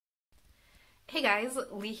Hey guys,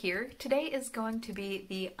 Lee here. Today is going to be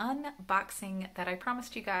the unboxing that I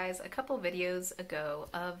promised you guys a couple videos ago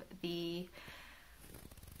of the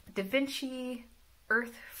Da Vinci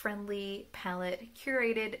Earth-Friendly palette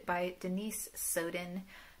curated by Denise Soden.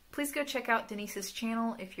 Please go check out Denise's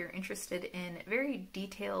channel if you're interested in very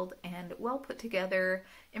detailed and well put together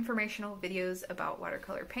informational videos about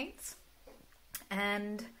watercolor paints.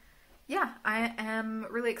 And yeah, I am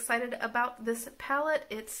really excited about this palette.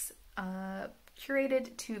 It's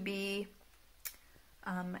curated to be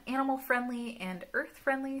animal friendly and earth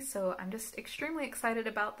friendly, so I'm just extremely excited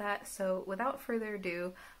about that. So without further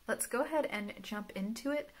ado, let's go ahead and jump into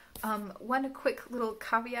it. One quick little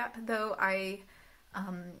caveat though,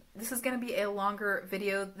 this is going to be a longer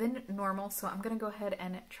video than normal, so I'm going to go ahead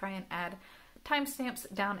and try and add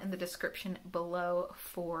timestamps down in the description below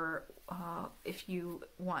for if you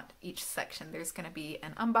want each section. There's going to be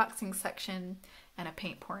an unboxing section and a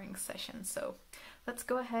paint pouring session. So let's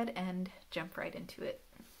go ahead and jump right into it.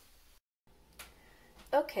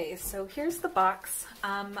 Okay, so here's the box.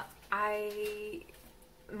 My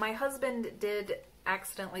husband did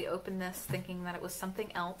accidentally open this thinking that it was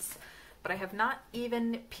something else, but I have not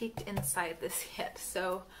even peeked inside this yet.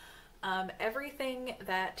 So everything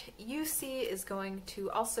that you see is going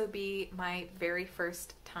to also be my very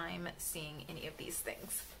first time seeing any of these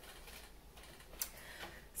things.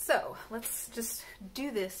 So let's just do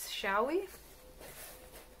this, shall we?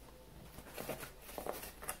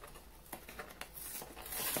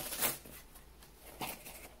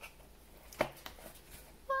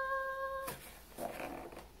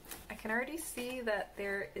 I can already see that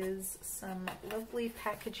there is some lovely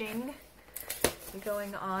packaging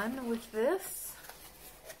going on with this.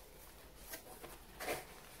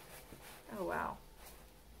 Oh wow.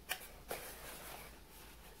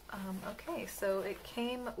 Okay, so it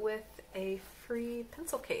came with a free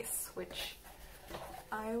pencil case, which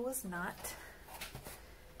I was not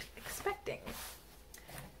expecting.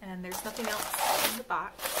 And there's nothing else in the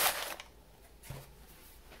box.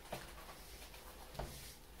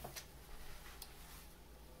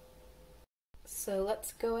 So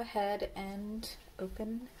let's go ahead and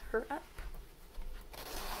open her up.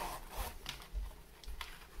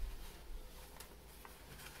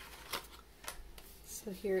 So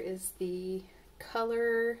here is the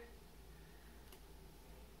color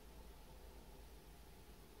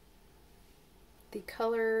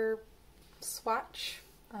swatch,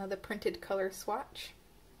 the printed color swatch,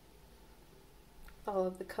 all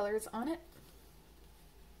of the colors on it.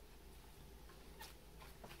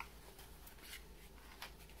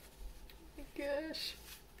 Oh my gosh,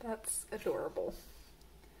 that's adorable.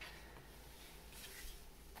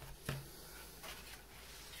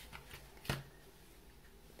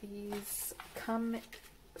 These come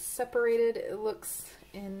separated, it looks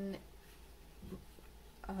in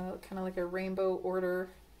kind of like a rainbow order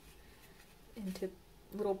into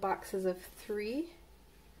little boxes of 3.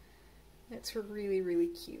 It's really, really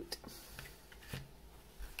cute.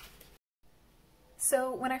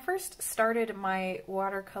 So when I first started my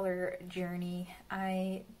watercolor journey,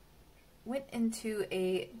 I went into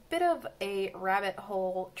a bit of a rabbit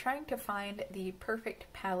hole trying to find the perfect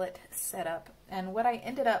palette setup, and what I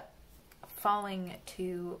ended up falling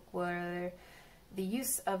to were the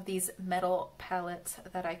use of these metal palettes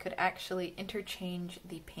that I could actually interchange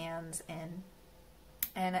the pans in.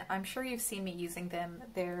 And I'm sure you've seen me using them.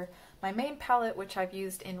 They're my main palette, which I've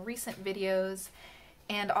used in recent videos,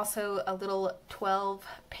 and also a little 12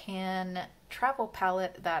 pan travel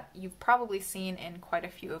palette that you've probably seen in quite a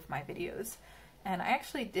few of my videos. And I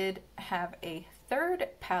actually did have a third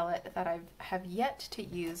palette that I have yet to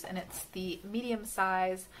use, and it's the medium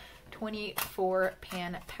size 24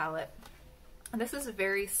 pan palette. And this is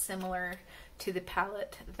very similar to the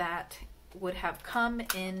palette that would have come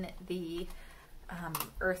in the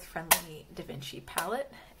Earth-Friendly Da Vinci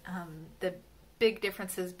palette. The big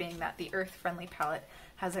differences being that the Earth-Friendly palette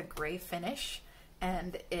has a gray finish,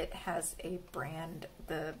 and it has a brand,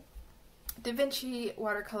 the Da Vinci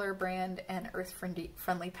watercolor brand and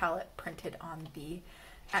Earth-Friendly palette printed on the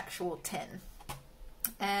actual tin.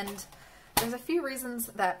 And there's a few reasons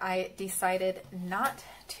that I decided not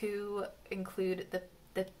to include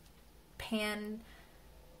the pan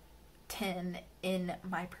tin in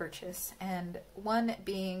my purchase, and one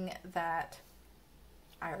being that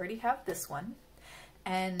I already have this one,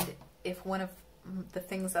 and if one of the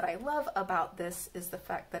things that I love about this is the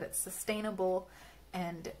fact that it's sustainable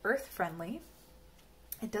and earth-friendly,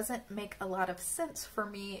 it doesn't make a lot of sense for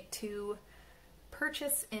me to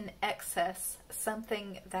purchase in excess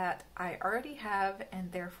something that I already have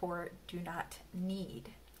and therefore do not need.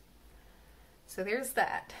 So there's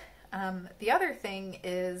that. The other thing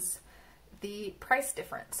is the price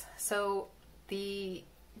difference. So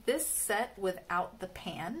this set without the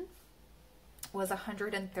pan was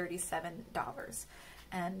 $137.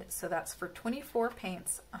 And so that's for 24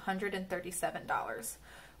 paints, $137,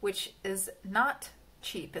 which is not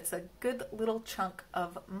cheap. It's a good little chunk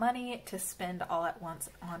of money to spend all at once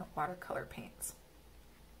on watercolor paints.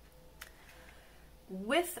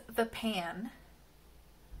 With the pan,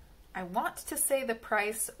 I want to say the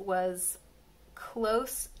price was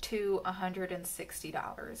close to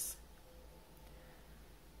 $160,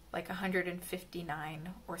 like $159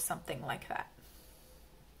 or something like that.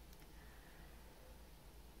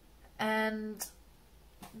 And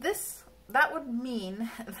that would mean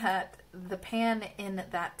that the pan in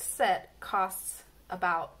that set costs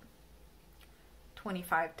about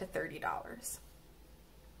 $25 to $30.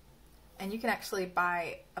 And you can actually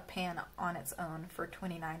buy a pan on its own for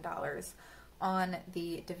 $29 on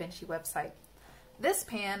the Da Vinci website. This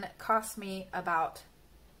pan cost me about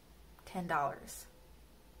 $10.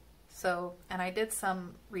 So, and I did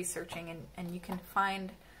some researching, and you can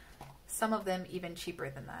find some of them even cheaper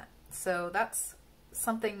than that. So that's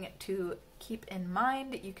something to keep in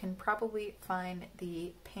mind. You can probably find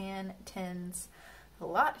the pan tins a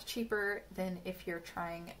lot cheaper than if you're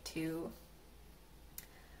trying to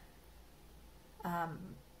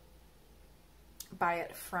buy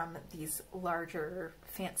it from these larger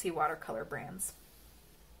fancy watercolor brands.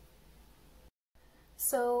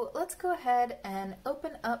 So let's go ahead and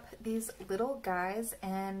open up these little guys,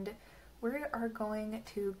 and we are going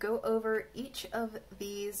to go over each of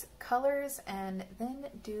these colors and then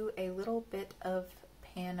do a little bit of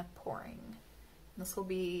pan pouring. This will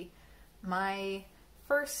be my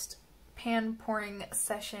first pan pouring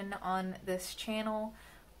session on this channel.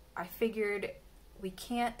 I figured we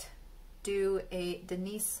can't do a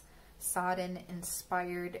Denise Sodden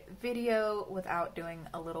inspired video without doing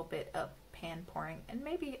a little bit of pan pouring and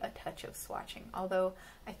maybe a touch of swatching, although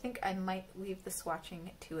I think I might leave the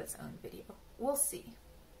swatching to its own video. We'll see.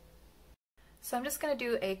 So I'm just going to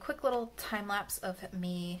do a quick little time lapse of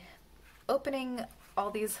me opening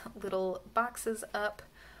all these little boxes up.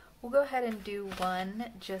 We'll go ahead and do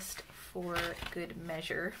one just for good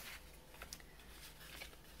measure.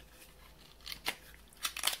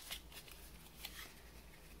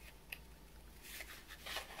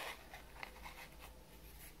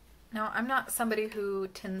 Now, I'm not somebody who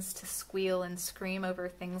tends to squeal and scream over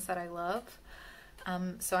things that I love,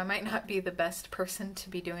 so I might not be the best person to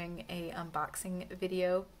be doing a unboxing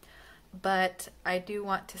video, but I do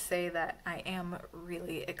want to say that I am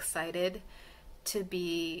really excited to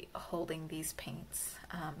be holding these paints.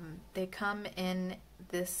 They come in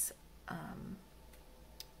this, let's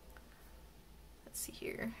see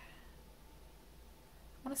here,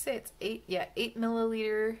 I want to say it's 8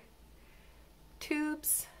 milliliter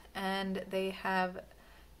tubes. And they have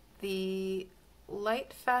the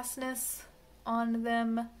light fastness on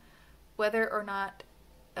them, whether or not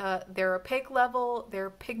their opaque level, their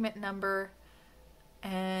pigment number,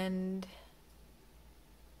 and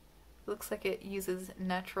looks like it uses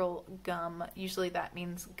natural gum. Usually that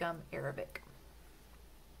means gum arabic.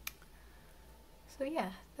 So yeah,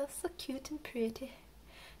 that's so cute and pretty.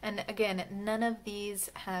 And again, none of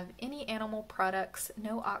these have any animal products,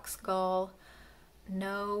 no ox gall,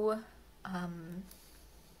 no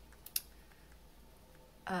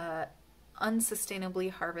unsustainably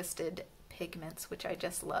harvested pigments, which I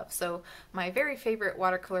just love. So my very favorite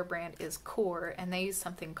watercolor brand is Core, and they use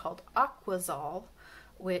something called Aquazol,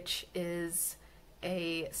 which is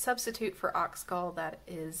a substitute for ox gall that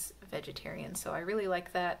is vegetarian. So I really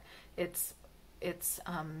like that. It's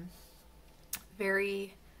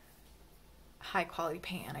very high quality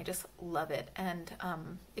pan. I just love it. And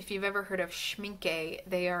if you've ever heard of Schminke,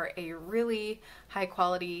 they are a really high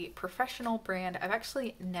quality professional brand. I've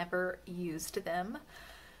actually never used them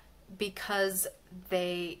because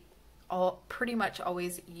they all pretty much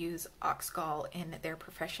always use ox gall in their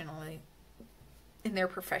professional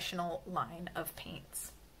line of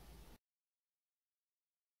paints.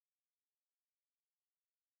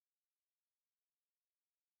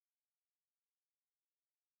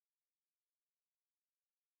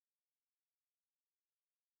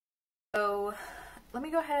 So let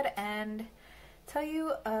me go ahead and tell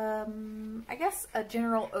you, I guess, a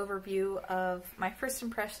general overview of my first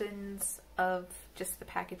impressions of just the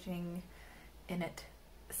packaging in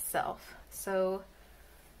itself. So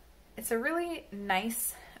it's a really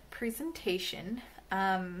nice presentation.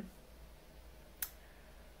 I'm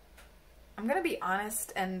gonna be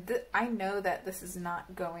honest, and I know that this is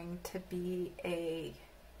not going to be a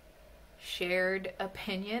shared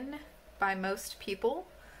opinion by most people,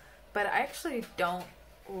 but I actually don't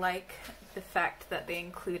like the fact that they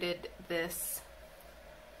included this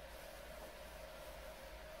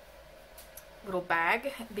little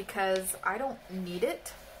bag because I don't need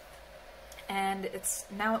it, and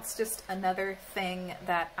now it's just another thing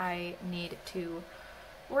that I need to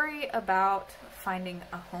worry about finding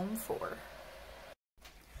a home for.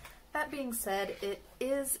 That being said, it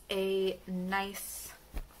is a nice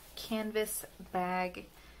canvas bag.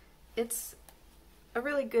 It's a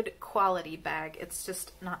really good quality bag. It's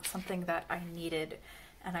just not something that I needed,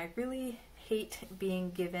 and I really hate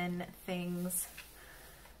being given things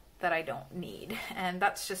that I don't need, and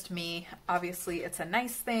that's just me. Obviously it's a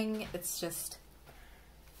nice thing, it's just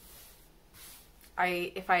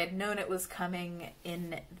if I had known it was coming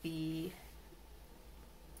if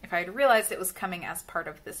I had realized it was coming as part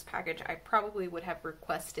of this package, I probably would have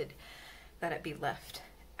requested that it be left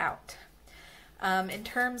out. In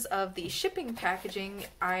terms of the shipping packaging,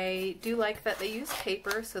 I do like that they use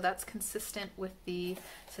paper, so that's consistent with the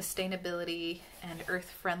sustainability and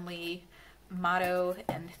earth-friendly motto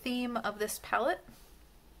and theme of this palette.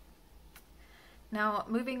 Now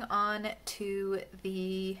moving on to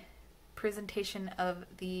the presentation of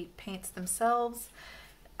the paints themselves,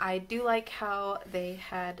 I do like how they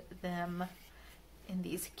had them in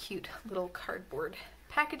these cute little cardboard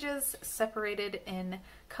packages separated in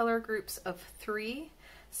color groups of 3.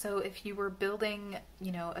 So if you were building,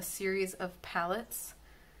 you know, a series of palettes,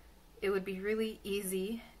 it would be really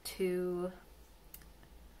easy to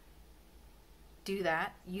do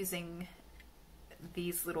that using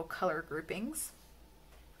these little color groupings.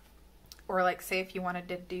 Or like say if you wanted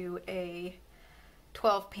to do a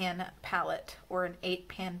 12-pan palette or an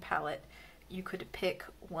 8-pan palette, you could pick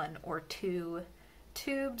 1 or 2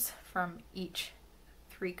 tubes from each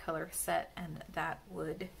 3-color set, and that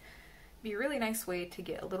would be a really nice way to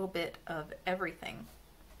get a little bit of everything.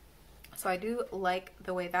 So I do like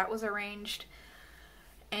the way that was arranged.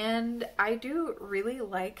 And I do really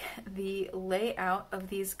like the layout of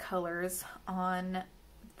these colors on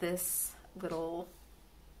this little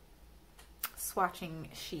swatching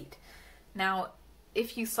sheet. Now,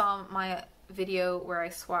 if you saw my video where I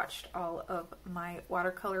swatched all of my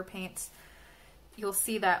watercolor paints, you'll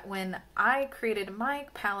see that when I created my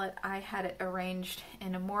palette, I had it arranged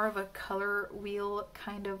in a more of a color wheel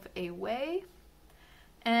kind of a way.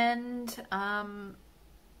 And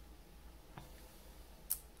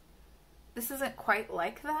this isn't quite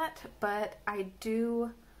like that, but I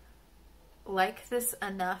do like this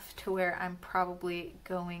enough to where I'm probably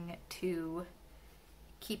going to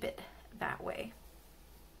keep it that way.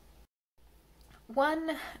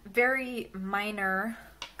 One very minor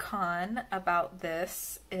con about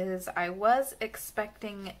this is I was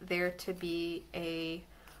expecting there to be a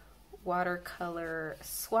watercolor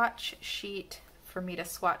swatch sheet for me to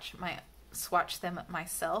swatch them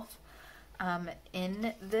myself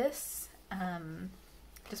in this,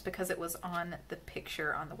 just because it was on the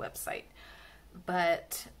picture on the website.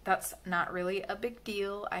 But that's not really a big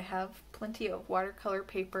deal. I have plenty of watercolor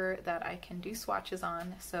paper that I can do swatches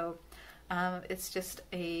on, so it's just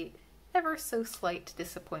a ever so slight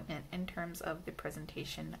disappointment in terms of the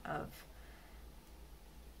presentation of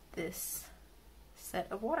this set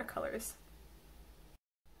of watercolors.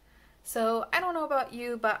 So I don't know about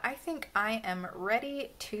you, but I think I am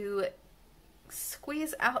ready to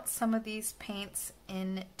squeeze out some of these paints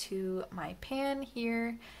into my pan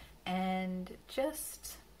here and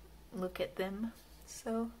just look at them.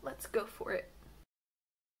 So let's go for it.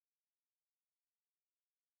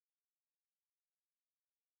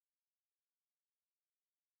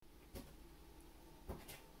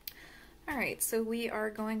 Alright, so we are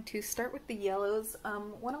going to start with the yellows.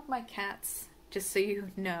 One of my cats, just so you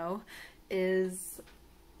know, is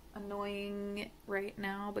annoying right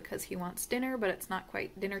now because he wants dinner, but it's not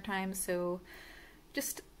quite dinner time, so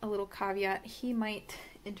just a little caveat, he might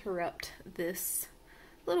interrupt this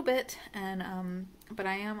a little bit, and but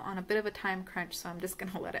I am on a bit of a time crunch, so I'm just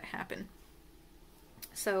gonna let it happen.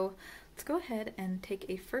 So let's go ahead and take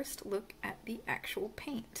a first look at the actual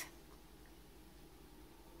paint.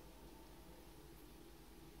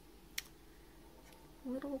 A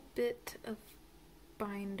little bit of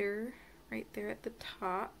binder right there at the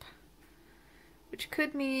top, which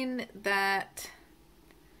could mean that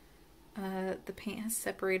the paint has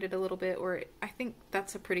separated a little bit, or I think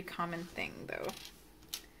that's a pretty common thing though.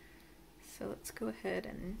 So let's go ahead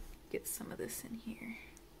and get some of this in here.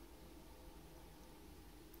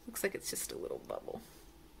 Looks like it's just a little bubble.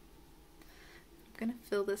 I'm gonna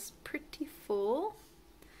fill this pretty full.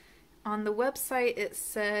 On the website it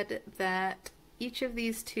said that each of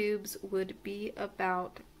these tubes would be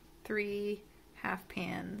about 3 half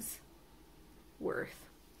pans worth.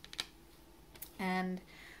 And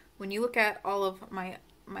when you look at all of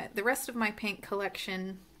the rest of my paint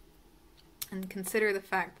collection and consider the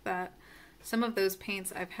fact that some of those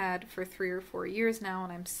paints I've had for 3 or 4 years now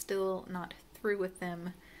and I'm still not through with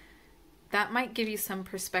them, that might give you some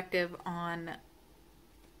perspective on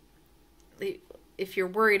if you're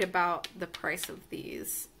worried about the price of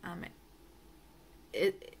these.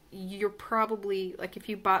 You're probably, like, if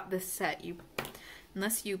you bought this set,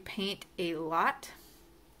 unless you paint a lot,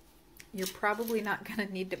 you're probably not going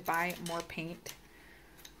to need to buy more paint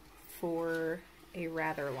for a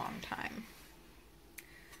rather long time.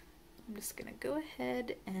 I'm just going to go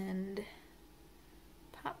ahead and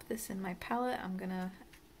pop this in my palette. I'm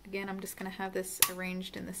just going to have this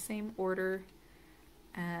arranged in the same order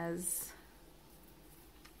as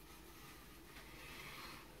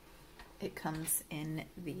it comes in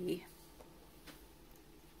the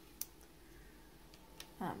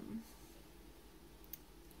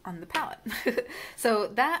on the palette. So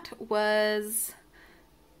that was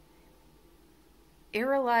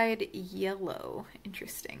Aerolide Yellow.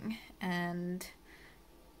 Interesting. And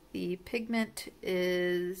the pigment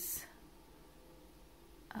is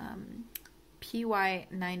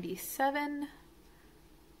PY97,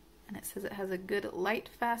 and it says it has a good light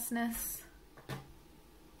fastness.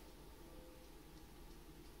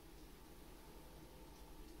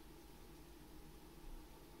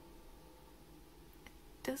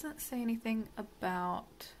 Doesn't say anything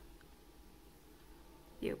about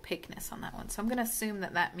the opaqueness on that one, so I'm going to assume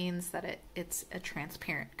that that means that it's a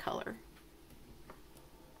transparent color.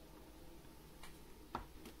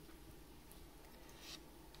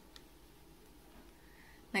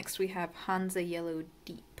 Next we have Hansa Yellow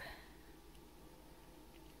Deep.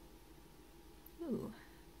 Ooh,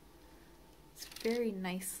 it's very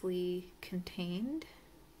nicely contained.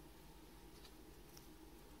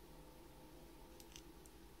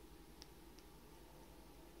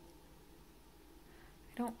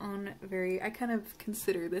 I kind of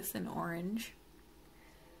consider this an orange.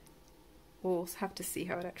 We'll have to see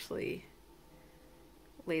how it actually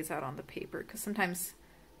lays out on the paper, because sometimes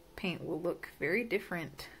paint will look very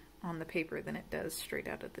different on the paper than it does straight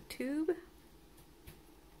out of the tube.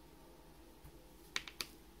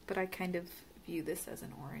 But I kind of view this as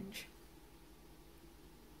an orange.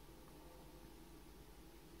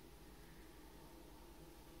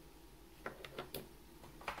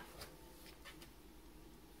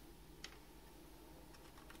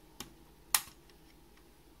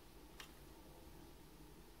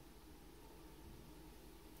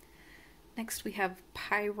 Next we have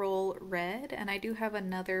Pyrrole Red, and I do have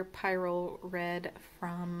another Pyrrole Red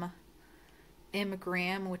from M.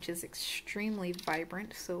 Graham, which is extremely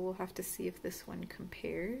vibrant, so we'll have to see if this one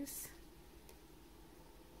compares.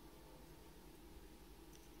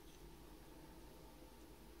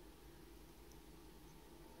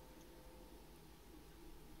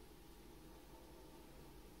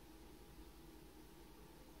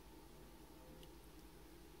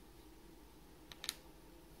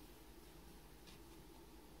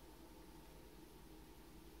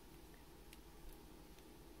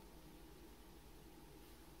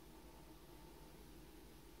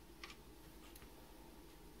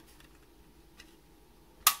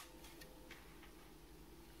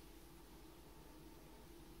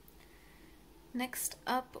 Next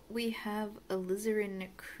up we have Alizarin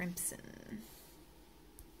Crimson.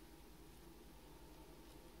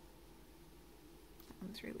 That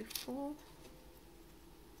one's really full.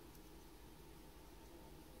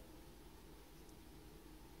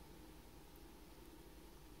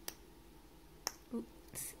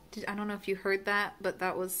 Oops. I don't know if you heard that, but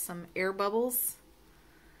that was some air bubbles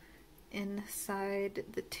inside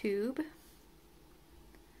the tube,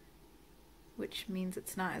 which means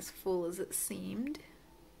it's not as full as it seemed.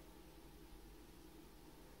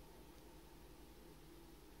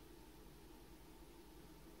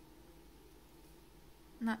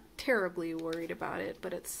 Not terribly worried about it,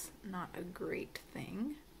 but it's not a great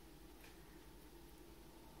thing.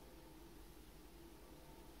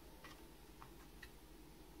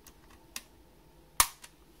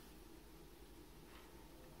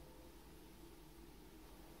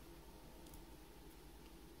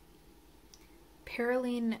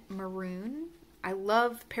 Perylene Maroon. I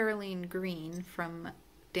love Perylene Green from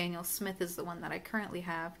Daniel Smith is the one that I currently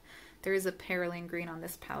have. There is a Perylene Green on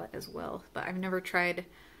this palette as well, but I've never tried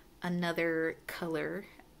another color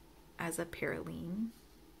as a Perylene.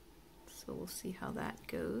 So we'll see how that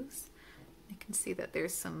goes. You can see that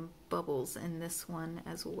there's some bubbles in this one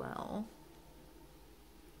as well.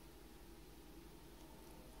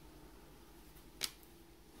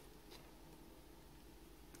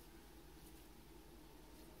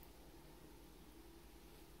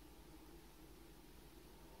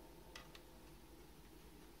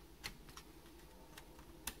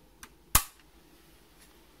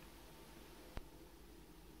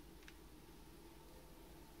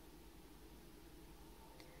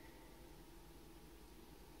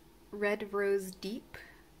 Red Rose Deep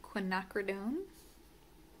Quinacridone.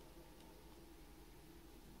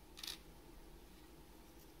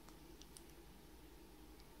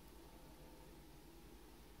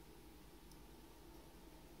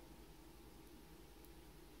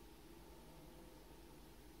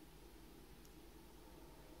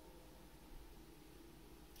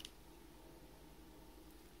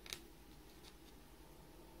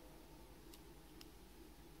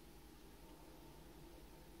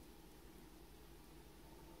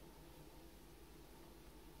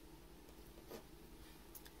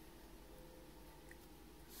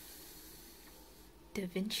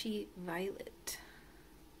 Vinci Violet.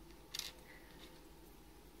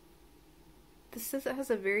 This says it has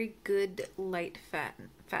a very good light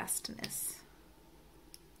fastness.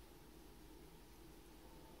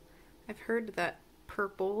 I've heard that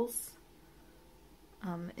purples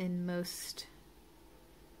in most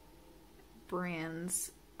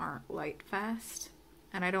brands aren't light fast,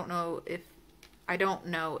 and I don't know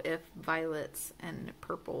if violets and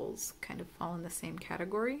purples kind of fall in the same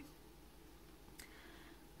category.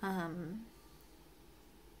 It's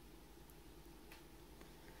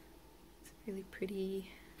a really pretty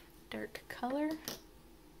dark color.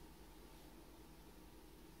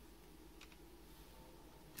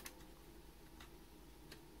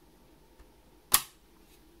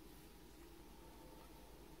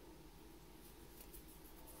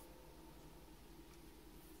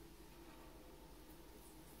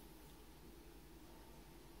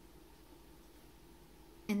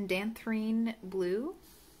 Indanthrine Blue.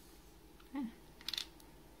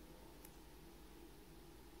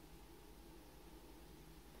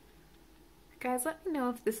 Guys, let me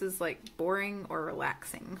know if this is like boring or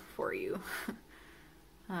relaxing for you.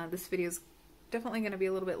 This video is definitely going to be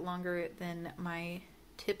a little bit longer than my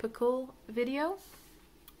typical video.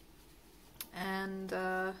 And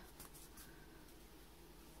I'm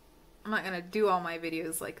not going to do all my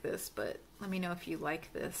videos like this, but let me know if you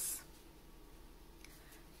like this.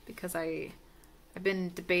 Because I've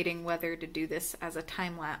been debating whether to do this as a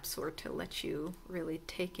time lapse or to let you really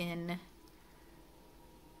take in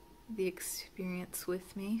the experience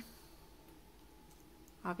with me.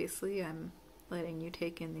 Obviously, I'm letting you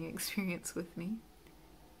take in the experience with me.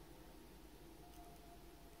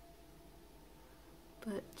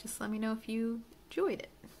 But just let me know if you enjoyed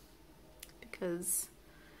it. Because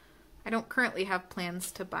I don't currently have plans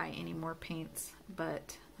to buy any more paints,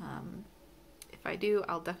 but if I do,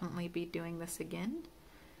 I'll definitely be doing this again.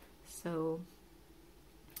 So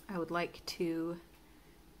I would like to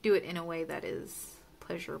do it in a way that is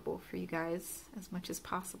pleasurable for you guys as much as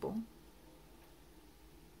possible.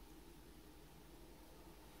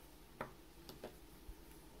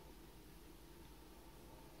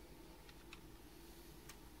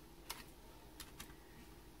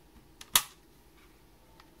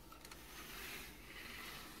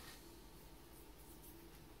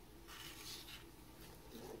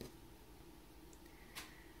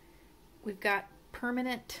 We've got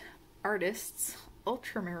Permanent Artists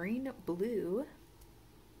Ultramarine Blue.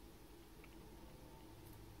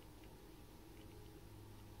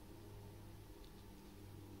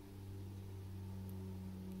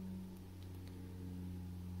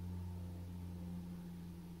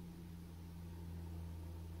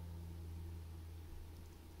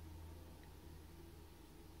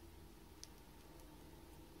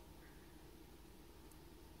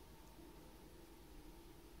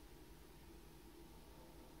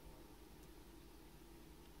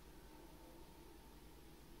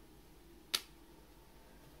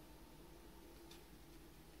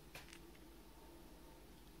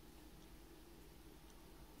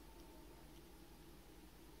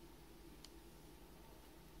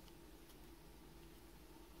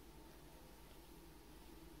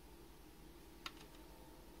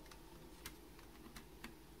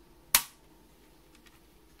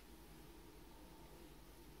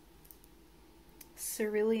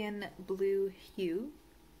 Cerulean Blue Hue.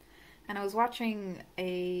 And I was watching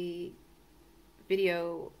a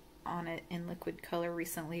video on it in liquid color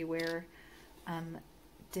recently where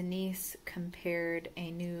Denise compared a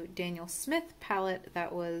new Daniel Smith palette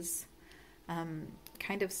that was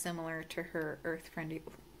kind of similar to her Earth Friendly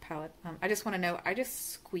palette. I just want to know, I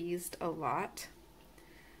just squeezed a lot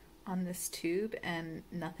on this tube and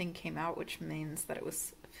nothing came out, which means that it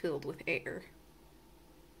was filled with air.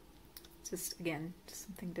 Just, again, just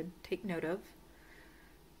something to take note of.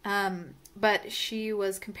 But she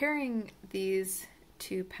was comparing these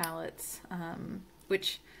two palettes,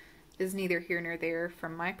 which is neither here nor there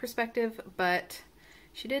from my perspective, but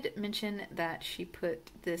she did mention that she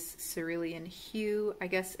put this cerulean hue, I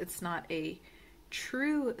guess it's not a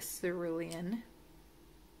true cerulean.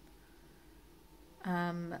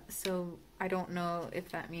 So I don't know if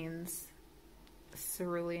that means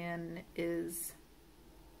cerulean is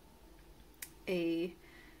a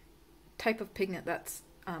type of pigment that's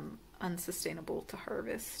unsustainable to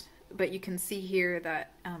harvest. But you can see here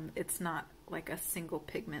that it's not like a single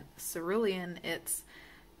pigment cerulean, it's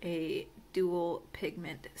a dual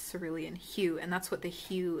pigment cerulean hue, and that's what the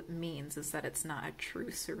hue means, is that it's not a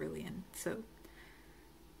true cerulean. So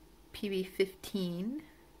PB15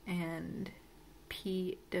 and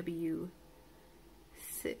PW6.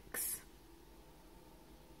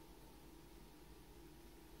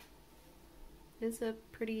 Is a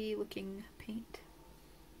pretty looking paint.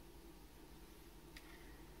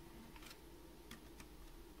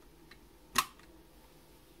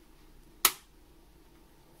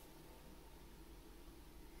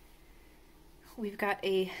 We've got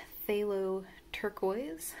a phthalo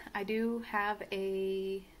turquoise. I do have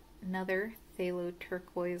another phthalo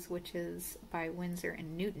turquoise, which is by Winsor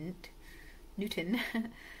and Newton.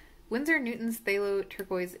 Winsor & Newton's phthalo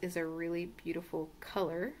turquoise is a really beautiful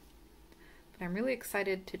color, but I'm really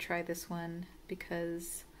excited to try this one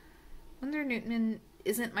because Winsor & Newton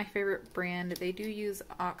isn't my favorite brand. They do use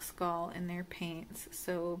oxgall in their paints,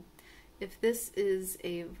 so if this is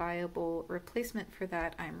a viable replacement for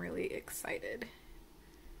that, I'm really excited.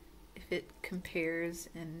 If it compares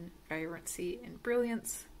in vibrancy and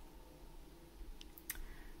brilliance,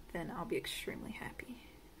 then I'll be extremely happy.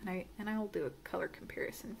 And I will do a color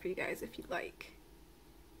comparison for you guys if you'd like.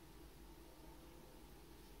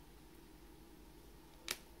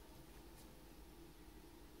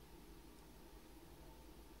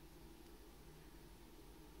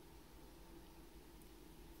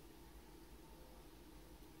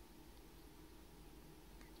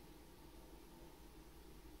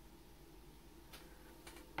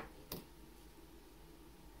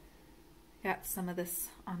 Got some of this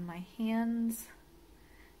on my hands,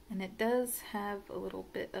 and it does have a little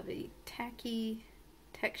bit of a tacky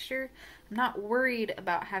texture. I'm not worried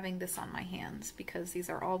about having this on my hands because these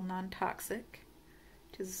are all non-toxic,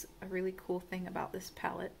 which is a really cool thing about this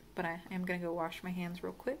palette, but I am going to go wash my hands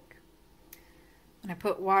real quick. When I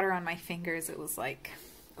put water on my fingers, it was like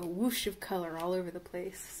a whoosh of color all over the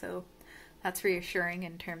place, so that's reassuring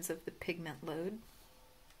in terms of the pigment load.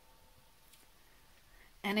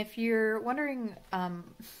 And if you're wondering,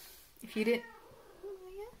 if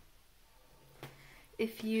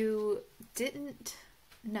you didn't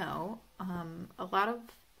know,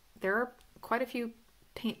 there are quite a few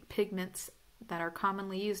paint pigments that are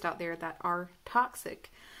commonly used out there that are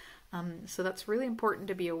toxic. So that's really important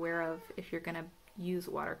to be aware of if you're going to use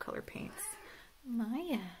watercolor paints.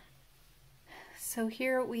 Maya. So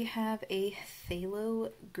here we have a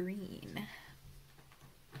phthalo green.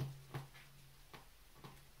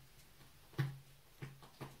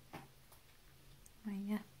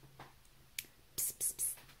 Maya. Psst, psst,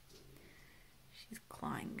 psst. She's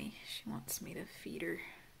clawing me. She wants me to feed her.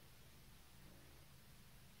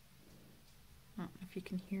 I don't know if you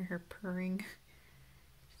can hear her purring.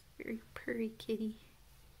 She's a very purry kitty.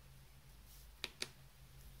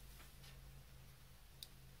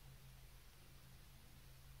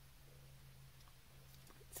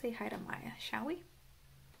 Let's say hi to Maya, shall we?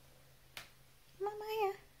 Come on,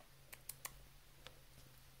 Maya.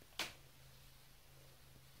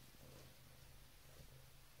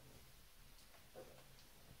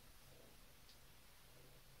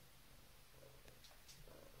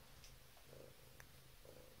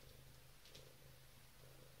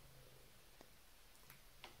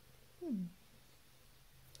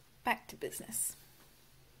 Back to business.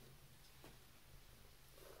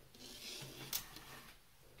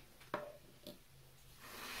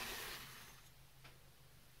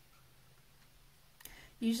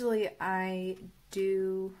 Usually I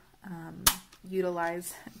do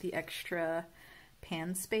utilize the extra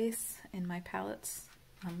pan space in my palettes,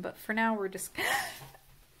 but for now we're just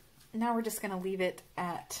gonna leave it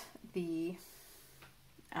at the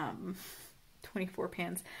 24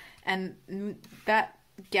 pans. And that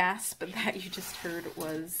gasp that you just heard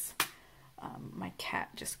was my cat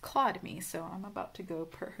just clawed me, so I'm about to go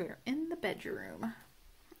put her in the bedroom.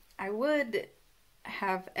 I would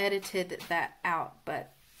have edited that out,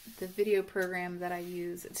 but the video program that I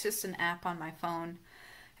use, it's just an app on my phone.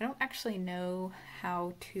 I don't actually know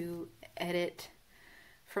how to edit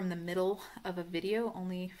from the middle of a video,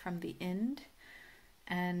 only from the end.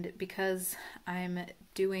 And because I'm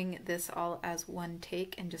doing this all as one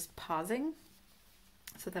take and just pausing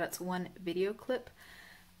so that it's one video clip,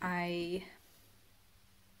 I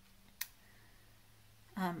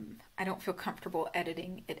I don't feel comfortable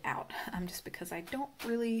editing it out, just because I don't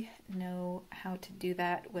really know how to do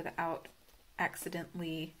that without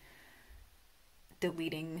accidentally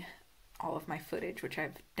deleting all of my footage, which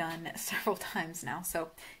I've done several times now.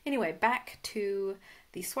 So anyway, back to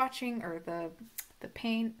the swatching, or the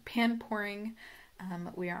pan pouring.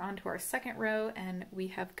 We are on to our second row, and we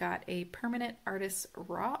have got a Permanent Artist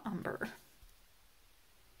Raw Umber.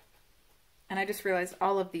 And I just realized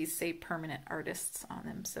all of these say Permanent Artists on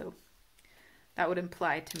them, so that would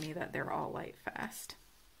imply to me that they're all light fast.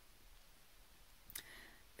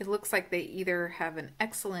 It looks like they either have an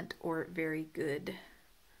excellent or very good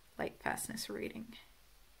light fastness rating.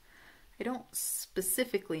 I don't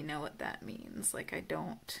specifically know what that means. Like, I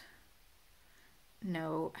don't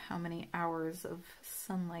know how many hours of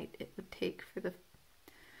sunlight it would take for the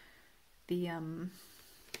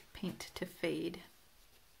paint to fade.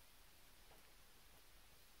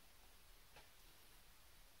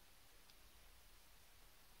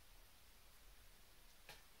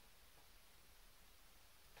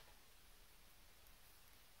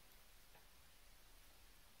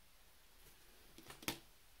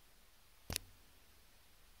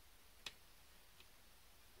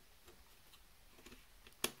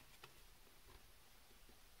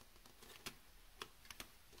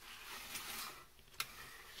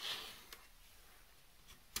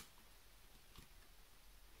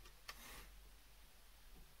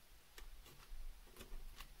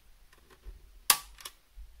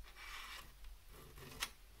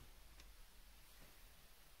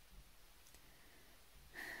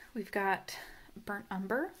 We've got Burnt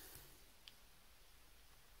Umber.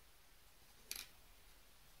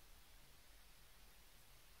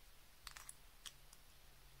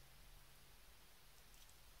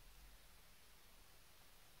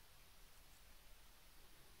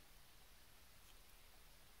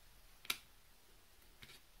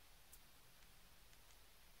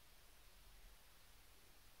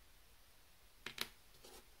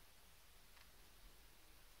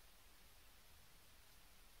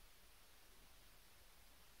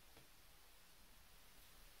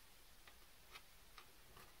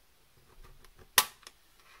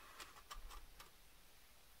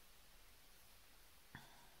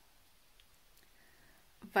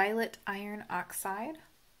 Violet Iron Oxide.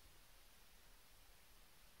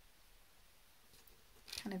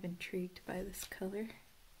 Kind of intrigued by this color.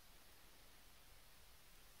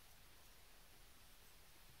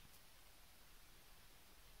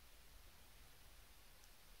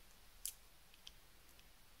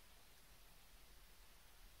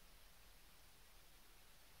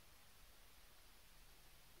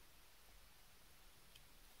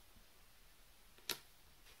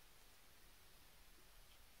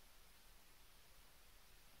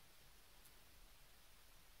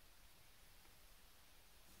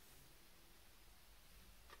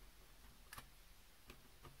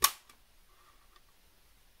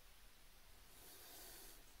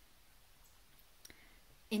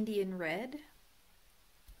 Indian Red.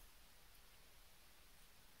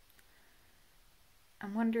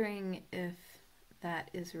 I'm wondering if that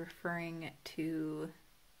is referring to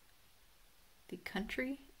the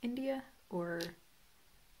country India or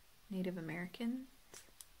Native Americans.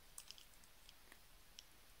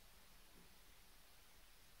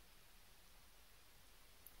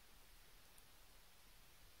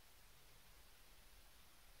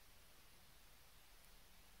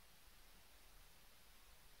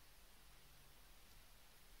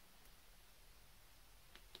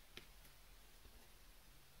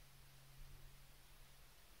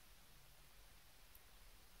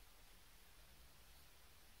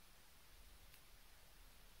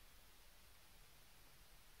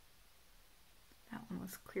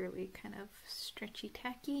 Was clearly kind of stretchy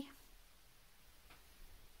tacky.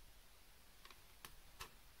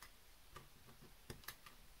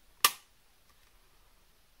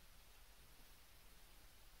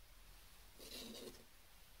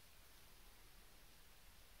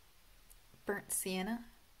 Burnt Sienna.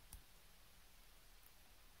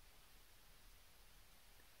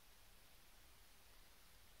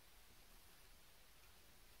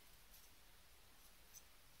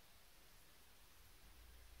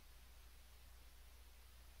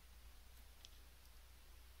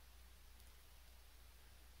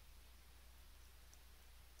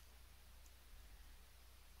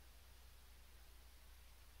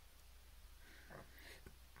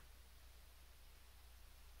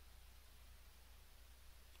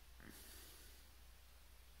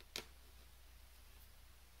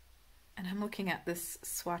 And I'm looking at this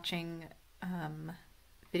swatching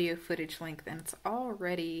video footage length, and it's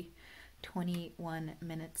already 21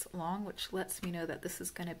 minutes long, which lets me know that this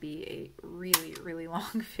is going to be a really, really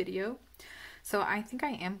long video. So I think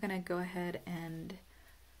I am going to go ahead and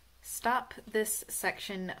stop this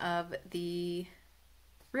section of the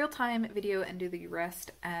real-time video and do the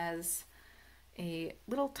rest as a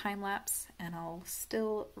little time lapse, and I'll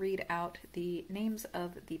still read out the names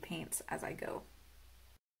of the paints as I go.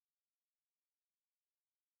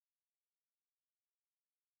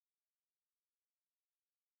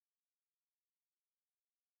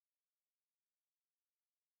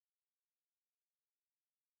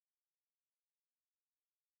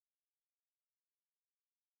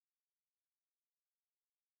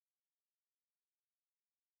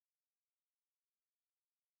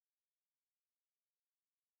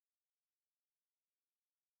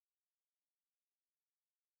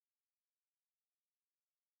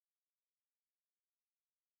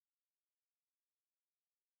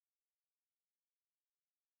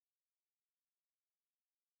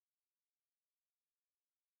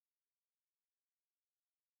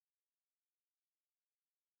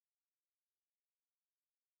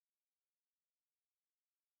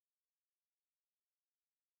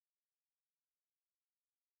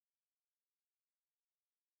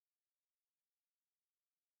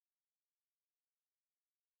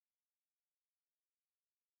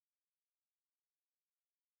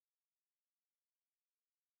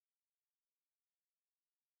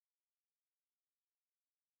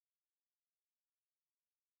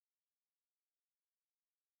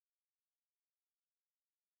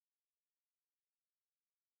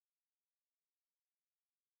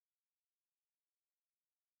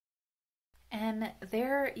 And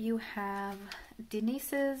there you have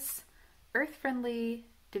Denise's earth-friendly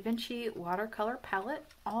Da Vinci watercolor palette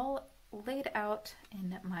all laid out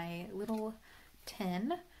in my little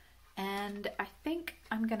tin. And I think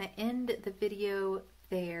I'm gonna end the video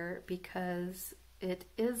there because it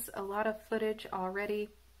is a lot of footage already.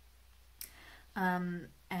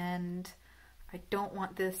 And I don't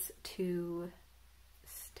want this to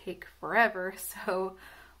take forever. So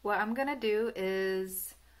what I'm gonna do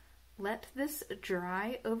is let this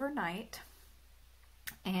dry overnight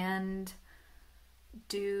and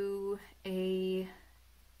do a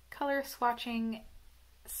color swatching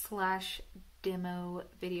 / demo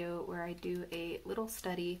video where I do a little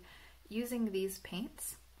study using these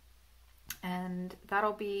paints, and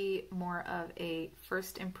that'll be more of a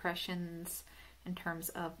first impressions in terms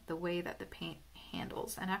of the way that the paint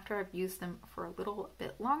handles. And after I've used them for a little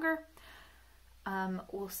bit longer,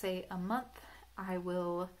 we'll say a month, I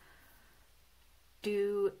will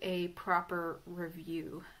do a proper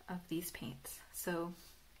review of these paints. So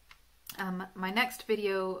my next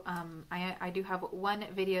video, I do have one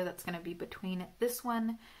video that's going to be between this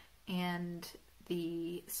one and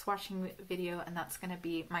the swatching video, and that's going to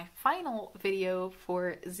be my final video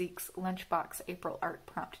for Zeke's Lunchbox April Art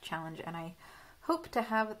Prompt Challenge, and I hope to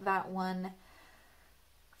have that one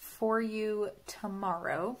for you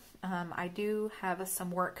tomorrow. I do have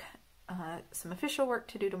some work, some official work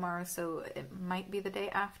to do tomorrow, so it might be the day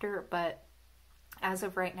after, but as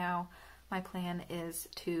of right now, my plan is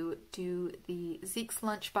to do the Zeke's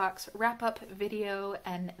Lunchbox wrap-up video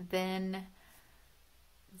and then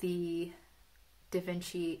the Da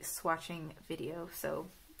Vinci swatching video. So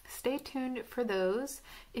stay tuned for those.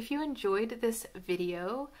 If you enjoyed this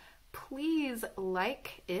video, please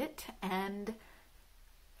like it and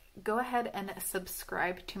go ahead and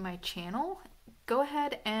subscribe to my channel. Go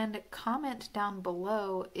ahead and comment down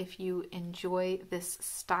below if you enjoy this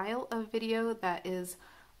style of video that is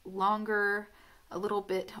longer, a little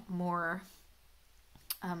bit more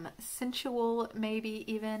sensual maybe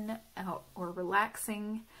even, or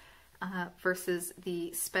relaxing, versus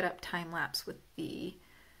the sped up time lapse with the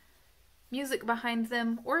music behind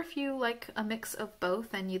them, or if you like a mix of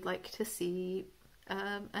both and you'd like to see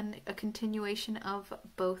a continuation of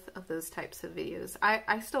both of those types of videos.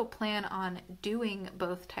 I still plan on doing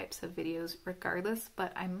both types of videos regardless,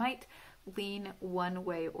 but I might lean one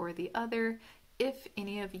way or the other if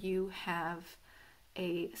any of you have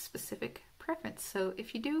a specific preference. So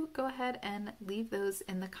if you do, go ahead and leave those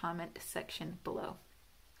in the comment section below.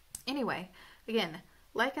 Anyway, again,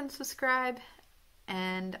 like and subscribe,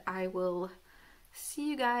 and I will see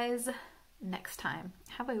you guys next time.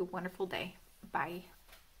 Have a wonderful day. Bye.